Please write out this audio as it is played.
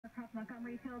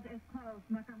Montgomery Field is closed.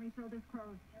 Montgomery Field is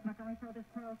closed. Montgomery Field is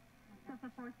closed.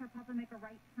 Delta 4, Sir Papa, make a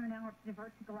right turn now or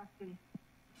divert to Gillespie.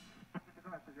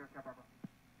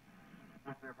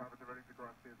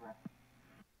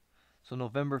 So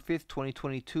November 5th,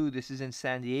 2022, this is in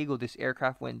San Diego. This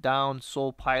aircraft went down,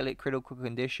 sole pilot, critical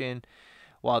condition,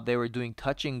 while they were doing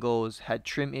touch and goes, had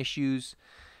trim issues,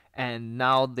 and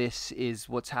now this is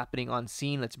what's happening on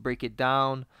scene. Let's break it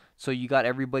down. So you got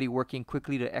everybody working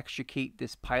quickly to extricate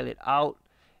this pilot out.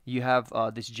 You have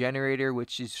this generator,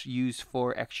 which is used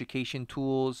for extrication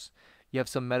tools. You have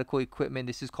some medical equipment.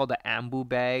 This is called the ambu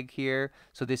bag here.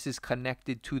 So this is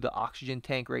connected to the oxygen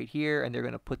tank right here, and they're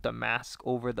going to put the mask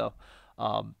over the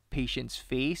patient's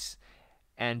face.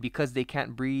 And because they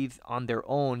can't breathe on their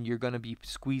own, you're going to be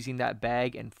squeezing that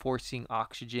bag and forcing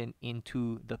oxygen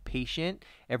into the patient.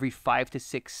 Every 5 to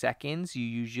 6 seconds, you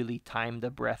usually time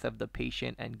the breath of the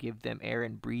patient and give them air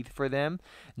and breathe for them.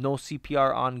 No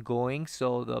CPR ongoing,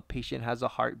 so the patient has a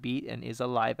heartbeat and is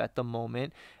alive at the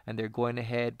moment. And they're going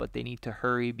ahead, but they need to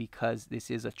hurry because this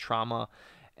is a trauma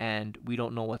and we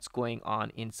don't know what's going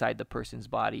on inside the person's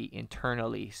body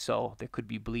internally. So there could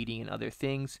be bleeding and other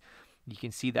things. You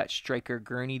can see that striker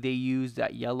gurney they use,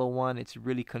 that yellow one. It's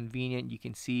really convenient. You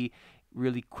can see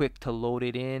really quick to load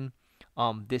it in.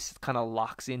 This kind of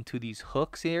locks into these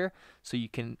hooks here. So you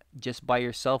can just by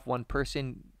yourself, one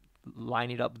person, line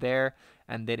it up there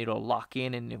and then it'll lock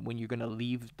in. And when you're going to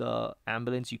leave the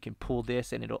ambulance, you can pull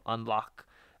this and it'll unlock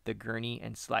the gurney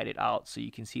and slide it out. So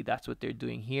you can see that's what they're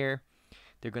doing here.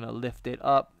 They're going to lift it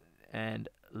up and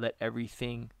let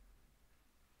everything.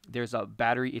 There's a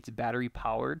battery. It's battery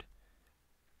powered.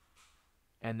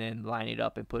 And then line it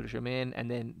up and push them in,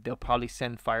 and then they'll probably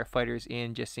send firefighters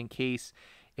in just in case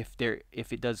if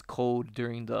it does code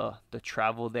during the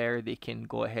travel there. They can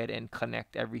go ahead and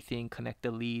connect everything, connect the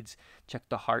leads, check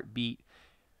the heartbeat,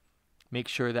 make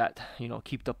sure that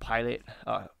keep the pilot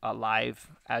alive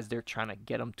as they're trying to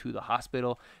get them to the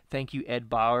hospital. Thank you, Ed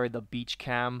Bauer, the beach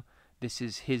cam. This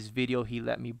is his video he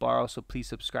let me borrow, so please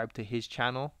subscribe to his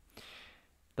channel.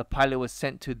 The pilot was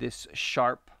sent to this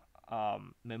Sharp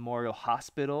Memorial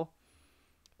Hospital,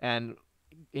 and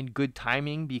in good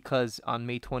timing because on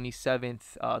May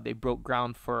 27th they broke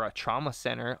ground for a trauma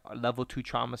center. A level 2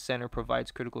 trauma center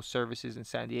provides critical services in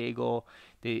San Diego.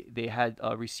 They had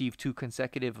received 2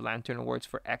 consecutive Lantern Awards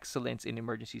for excellence in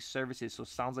emergency services, so it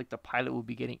sounds like the pilot will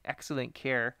be getting excellent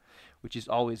care, which is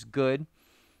always good.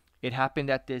 It happened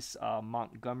at this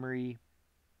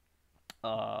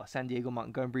San Diego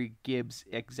Montgomery-Gibbs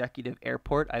Executive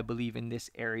Airport. I believe in this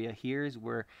area here is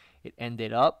where it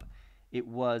ended up. It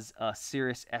was a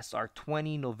Cirrus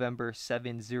SR-20, November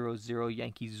 700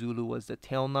 Yankee Zulu was the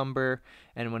tail number.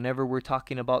 And whenever we're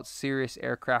talking about Cirrus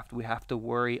aircraft, we have to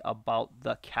worry about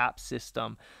the cap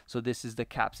system. So this is the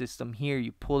cap system here.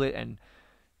 You pull it and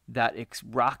that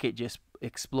rocket just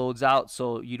explodes out,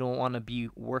 so you don't want to be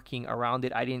working around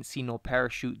it. I didn't see no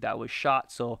parachute that was shot,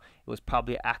 so it was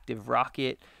probably an active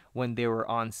rocket when they were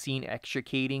on scene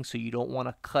extricating. So you don't want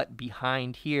to cut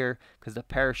behind here because the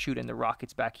parachute and the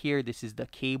rocket's back here. This is the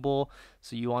cable,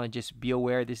 so you want to just be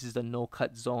aware this is the no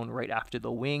cut zone right after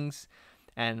the wings.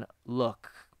 And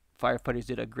look, firefighters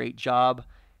did a great job.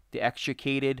 They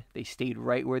extricated, they stayed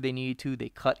right where they needed to, they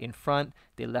cut in front,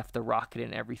 they left the rocket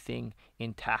and everything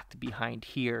intact behind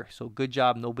here. So good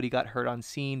job, nobody got hurt on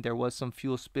scene. There was some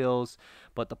fuel spills,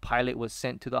 but the pilot was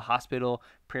sent to the hospital.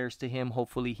 Prayers to him,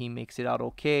 hopefully he makes it out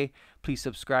okay. Please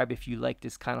subscribe if you like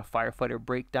this kind of firefighter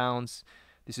breakdowns.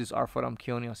 This is Arfad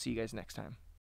Amkioni. I'll see you guys next time.